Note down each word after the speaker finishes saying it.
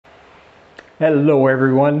Hello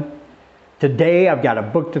everyone. Today I've got a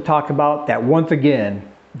book to talk about that once again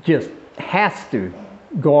just has to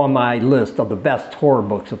go on my list of the best horror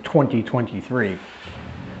books of 2023.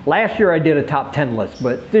 Last year I did a top 10 list,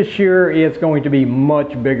 but this year it's going to be much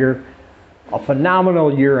bigger. A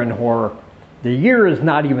phenomenal year in horror. The year is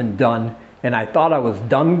not even done, and I thought I was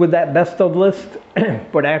done with that best of list,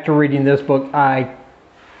 but after reading this book I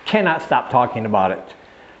cannot stop talking about it.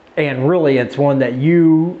 And really, it's one that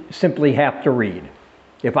you simply have to read.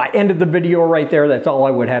 If I ended the video right there, that's all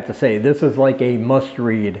I would have to say. This is like a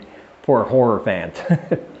must-read for horror fans.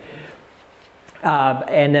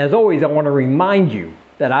 And as always, I want to remind you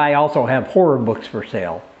that I also have horror books for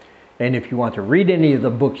sale. And if you want to read any of the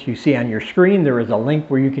books you see on your screen, there is a link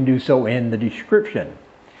where you can do so in the description.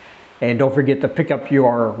 And don't forget to pick up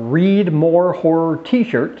your Read More Horror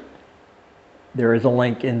t-shirt. There is a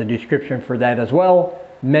link in the description for that as well.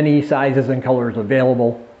 Many sizes and colors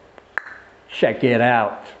available. Check it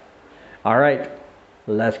out. All right,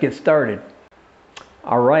 let's get started.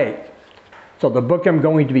 All right, so the book I'm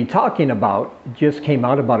going to be talking about just came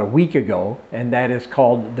out about a week ago, and that is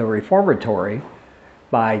called The Reformatory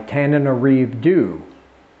by Tananarive.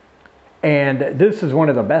 And this is one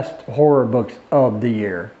of the best horror books of the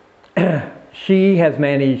year. She has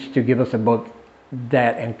managed to give us a book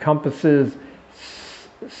that encompasses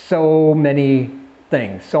so many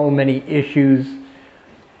things, so many issues,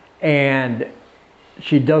 and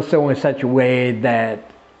she does so in such a way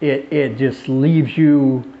that it just leaves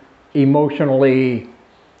you emotionally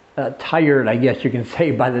tired, I guess you can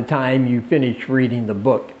say, by the time you finish reading the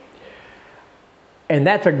book. And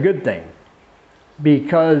that's a good thing,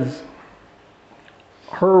 because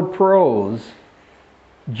her prose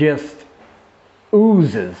just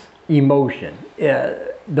oozes emotion.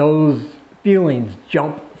 Those feelings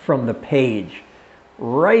jump from the page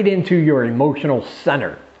right into your emotional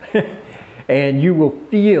center. And you will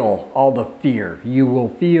feel all the fear. You will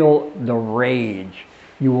feel the rage.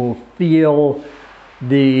 You will feel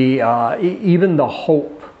the even the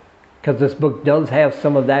hope, because this book does have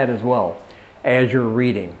some of that as well as you're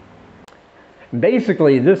reading.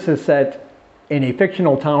 Basically, this is set in a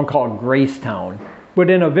fictional town called Gracetown, but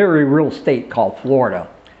in a very real state called Florida.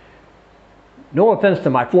 No offense to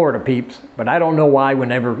my Florida peeps, but I don't know why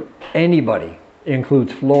whenever anybody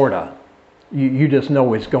includes Florida, you just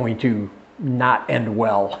know it's going to not end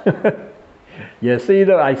well. You see,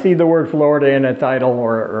 I see the word Florida in a title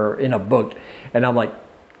or in a book, and I'm like,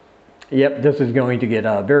 yep, this is going to get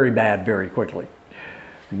very bad very quickly.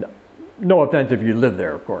 No offense if you live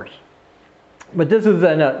there, of course. But this is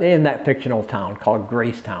in that fictional town called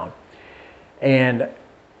Gracetown. And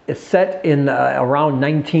it's set in around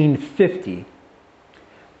 1950.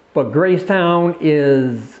 But Gracetown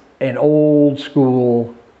is an old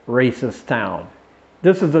school racist town.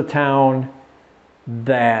 This is a town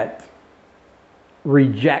that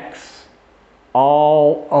rejects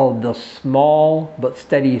all of the small but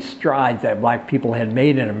steady strides that black people had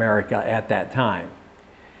made in America at that time.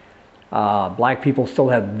 Black people still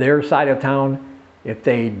have their side of town. If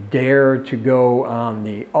they dare to go on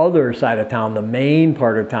the other side of town, the main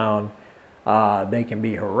part of town, they can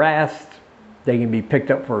be harassed. They can be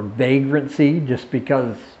picked up for vagrancy just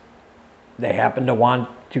because they happen to want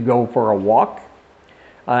to go for a walk.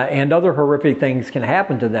 And other horrific things can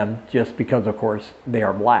happen to them just because, of course, they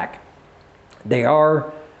are black. They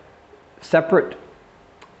are separate,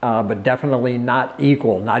 but definitely not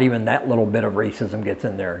equal. Not even that little bit of racism gets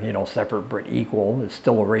in there. You know, separate but equal is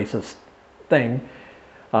still a racist thing,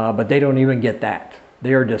 but they don't even get that.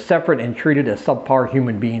 They are just separate and treated as subpar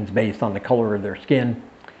human beings based on the color of their skin.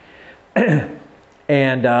 And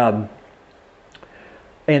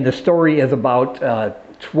the story is about a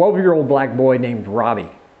 12-year-old black boy named Robbie,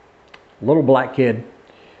 little black kid,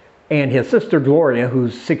 and his sister Gloria,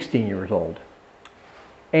 who's 16 years old.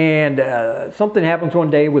 And something happens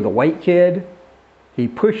one day with a white kid. He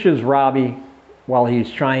pushes Robbie while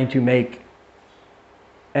he's trying to make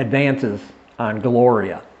advances on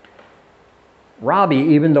Gloria.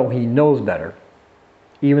 Robbie, even though he knows better,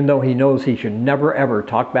 even though he knows he should never ever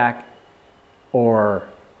talk back or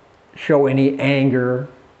show any anger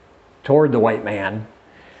toward the white man,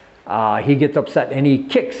 he gets upset and he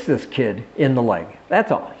kicks this kid in the leg.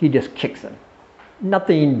 That's all. He just kicks him.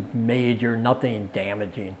 Nothing major, nothing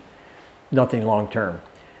damaging, nothing long term.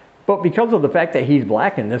 But because of the fact that he's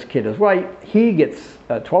black and this kid is white, he gets,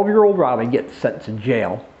 12-year-old Robbie gets sent to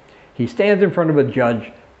jail. He stands in front of a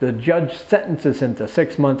judge. The judge sentences him to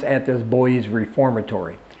 6 months at this boys'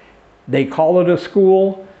 reformatory. They call it a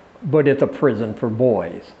school, but it's a prison for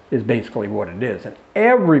boys, is basically what it is. And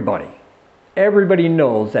everybody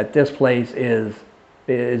knows that this place is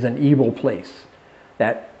is an evil place.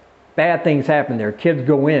 That bad things happen there. Kids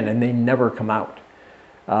go in and they never come out.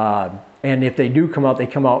 And if they do come out, they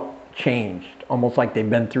come out changed, almost like they've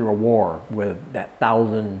been through a war with that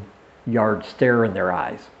 1,000-yard stare in their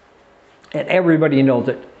eyes. And everybody knows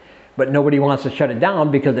it, but nobody wants to shut it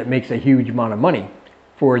down because it makes a huge amount of money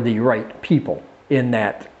for the right people in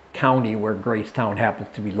that county where Gracetown happens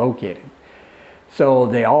to be located. So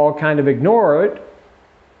they all kind of ignore it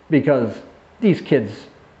because these kids,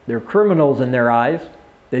 they're criminals in their eyes.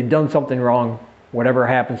 They've done something wrong. Whatever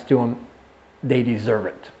happens to them, they deserve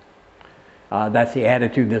it. That's the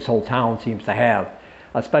attitude this whole town seems to have,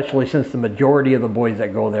 especially since the majority of the boys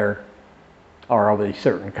that go there are of a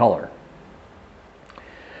certain color.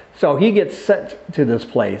 So he gets sent to this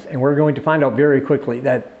place, and we're going to find out very quickly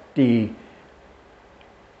that the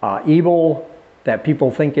evil that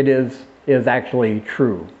people think it is actually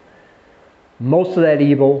true. Most of that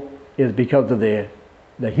evil is because of the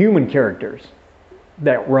human characters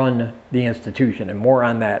that run the institution, and more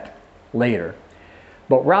on that later.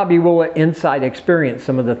 But Robbie will inside experience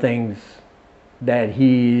some of the things that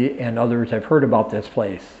he and others have heard about this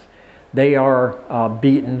place. They are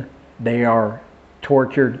beaten, they are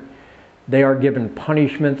tortured, they are given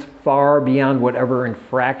punishments far beyond whatever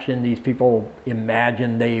infraction these people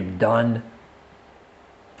imagine they've done.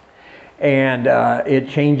 And it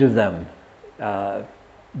changes them,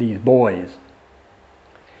 these boys.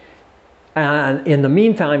 And in the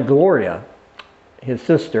meantime, Gloria, his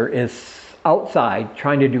sister, is outside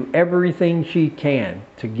trying to do everything she can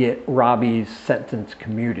to get Robbie's sentence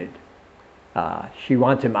commuted. She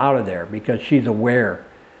wants him out of there because she's aware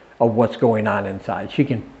of what's going on inside. She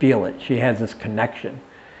can feel it. She has this connection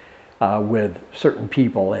with certain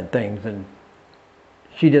people and things, and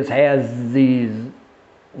she just has these,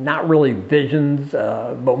 not really visions,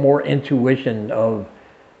 but more intuition of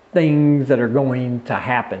things that are going to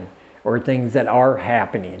happen or things that are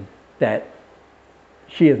happening that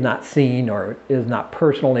she has not seen or is not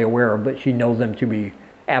personally aware of, but she knows them to be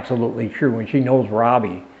absolutely true. And she knows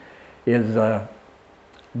Robbie is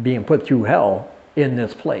being put through hell in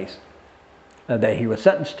this place that he was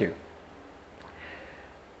sentenced to.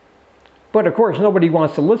 But of course, nobody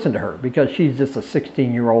wants to listen to her because she's just a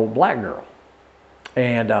 16-year-old black girl.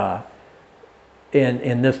 And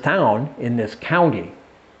in this town, in this county,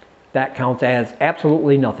 that counts as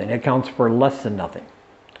absolutely nothing. It counts for less than nothing.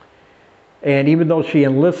 And even though she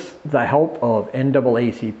enlists the help of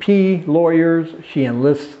NAACP lawyers, she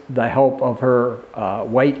enlists the help of her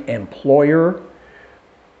white employer,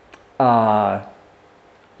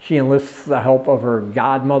 she enlists the help of her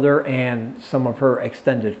godmother and some of her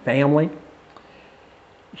extended family.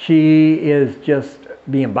 She is just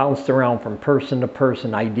being bounced around from person to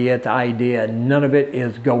person, idea to idea. None of it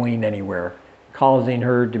is going anywhere, causing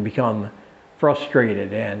her to become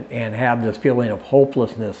frustrated and have this feeling of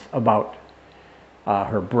hopelessness about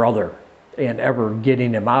her brother and ever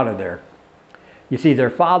getting him out of there. You see, their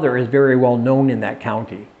father is very well known in that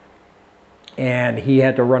county, and he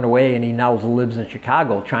had to run away, and he now lives in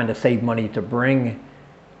Chicago trying to save money to bring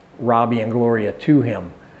Robbie and Gloria to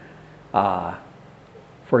him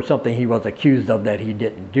for something he was accused of that he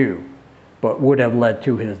didn't do, but would have led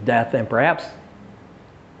to his death, and perhaps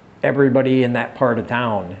everybody in that part of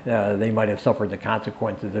town, they might have suffered the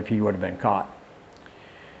consequences if he would have been caught.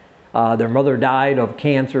 Their mother died of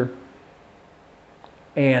cancer,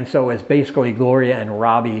 and so it's basically Gloria and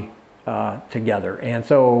Robbie together. And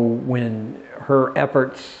so when her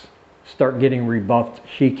efforts start getting rebuffed,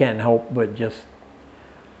 she can't help but just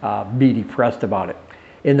be depressed about it.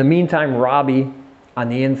 In the meantime, Robbie, on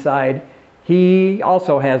the inside, he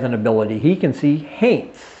also has an ability. He can see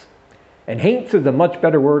haints. And haints is a much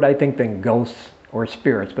better word, I think, than ghosts or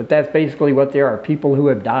spirits. But that's basically what they are, people who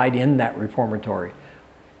have died in that reformatory.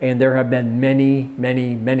 And there have been many,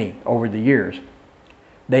 many, many over the years.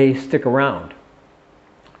 They stick around.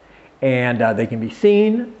 And they can be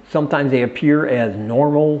seen. Sometimes they appear as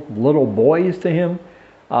normal little boys to him.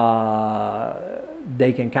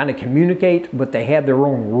 They can kind of communicate, but they have their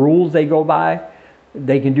own rules they go by.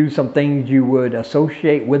 They can do some things you would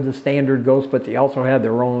associate with the standard ghost, but they also have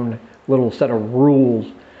their own little set of rules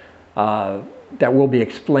that will be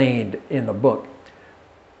explained in the book.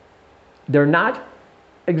 They're not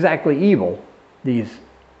exactly evil, these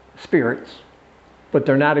spirits, but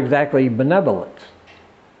they're not exactly benevolent.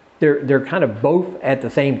 They're kind of both at the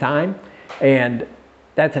same time, and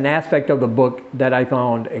that's an aspect of the book that I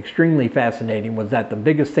found extremely fascinating, was that the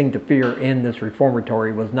biggest thing to fear in this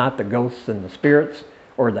reformatory was not the ghosts and the spirits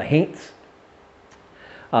or the haints,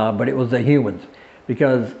 but it was the humans,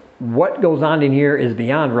 because what goes on in here is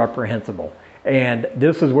beyond reprehensible. And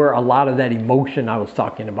this is where a lot of that emotion I was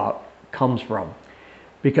talking about comes from.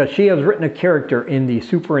 Because she has written a character in the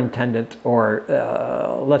superintendent, or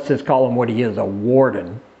let's just call him what he is, a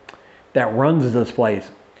warden, that runs this place.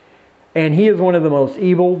 And he is one of the most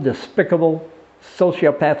evil, despicable,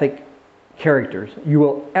 sociopathic characters you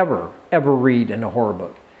will ever read in a horror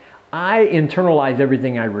book. I internalize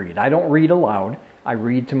everything I read. I don't read aloud. I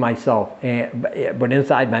read to myself, but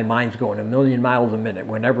inside my mind's going a million miles a minute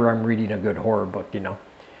whenever I'm reading a good horror book, you know.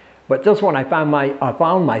 But this one, I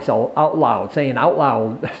found myself saying out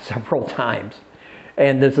loud several times.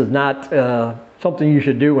 And this is not something you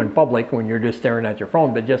should do in public when you're just staring at your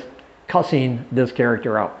phone, but just cussing this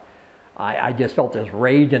character out. I just felt this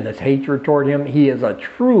rage and this hatred toward him. He is a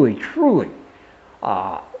truly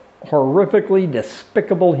horrifically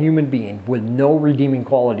despicable human being with no redeeming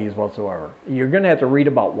qualities whatsoever. You're going to have to read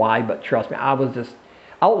about why, but trust me, I was just,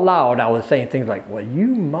 out loud, I was saying things like, well, you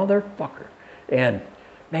motherfucker. And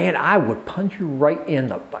man, I would punch you right in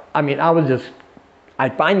the... I mean, I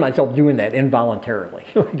find myself doing that involuntarily.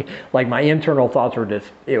 Like my internal thoughts were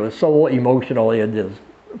just... It was so emotional, it just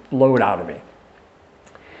flowed out of me.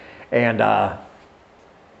 And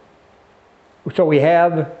so we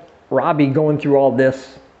have Robbie going through all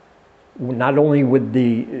this, not only with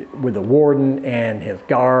the warden and his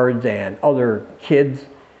guards and other kids,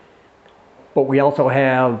 but we also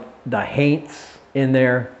have the Haints in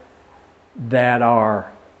there that are,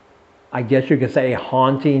 I guess you could say,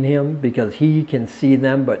 haunting him, because he can see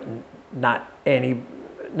them, but not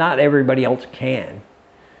everybody else can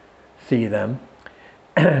see them.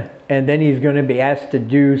 And then he's going to be asked to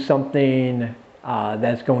do something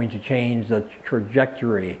that's going to change the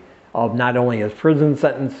trajectory of not only his prison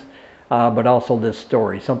sentence, but also this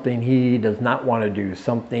story. Something he does not want to do,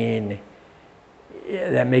 something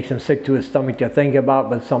that makes him sick to his stomach to think about,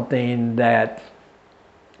 but something that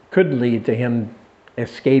could lead to him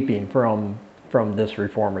escaping from this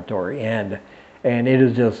reformatory. And it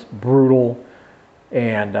is just brutal,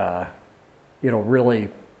 and it'll really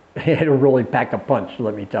pack a punch,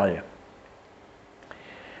 let me tell you.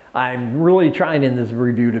 I'm really trying in this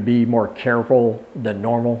review to be more careful than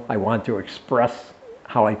normal. I want to express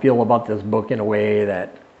how I feel about this book in a way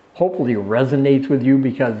that hopefully resonates with you,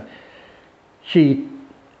 because she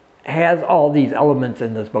has all these elements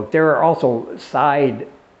in this book. There are also side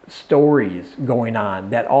stories going on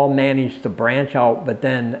that all manage to branch out, but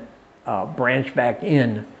then branch back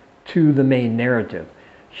in to the main narrative.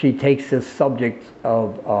 She takes this subject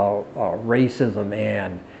of racism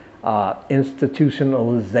and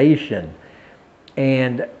institutionalization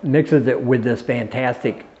and mixes it with this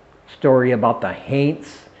fantastic story about the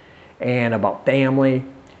Haints and about family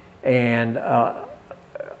and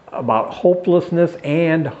about hopelessness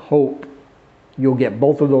and hope. You'll get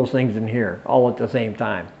both of those things in here all at the same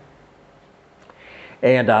time.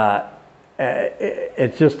 And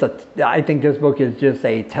it's just I think this book is just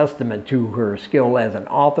a testament to her skill as an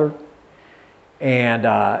author, and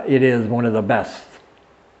it is one of the best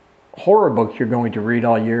horror books you're going to read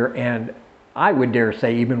all year, and I would dare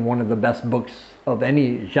say even one of the best books of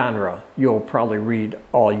any genre you'll probably read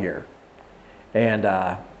all year.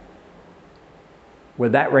 And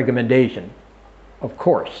with that recommendation, of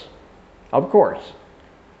course,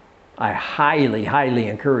 I highly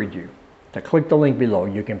encourage you to click the link below.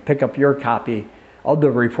 You can pick up your copy of the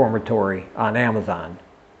Reformatory on Amazon.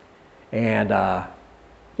 And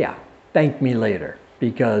yeah, thank me later,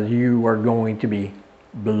 because you are going to be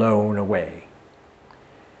blown away.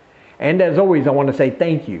 And as always, I want to say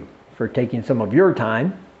thank you for taking some of your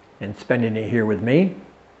time and spending it here with me.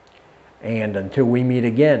 And until we meet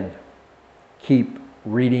again, keep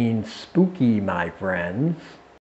reading spooky, my friends.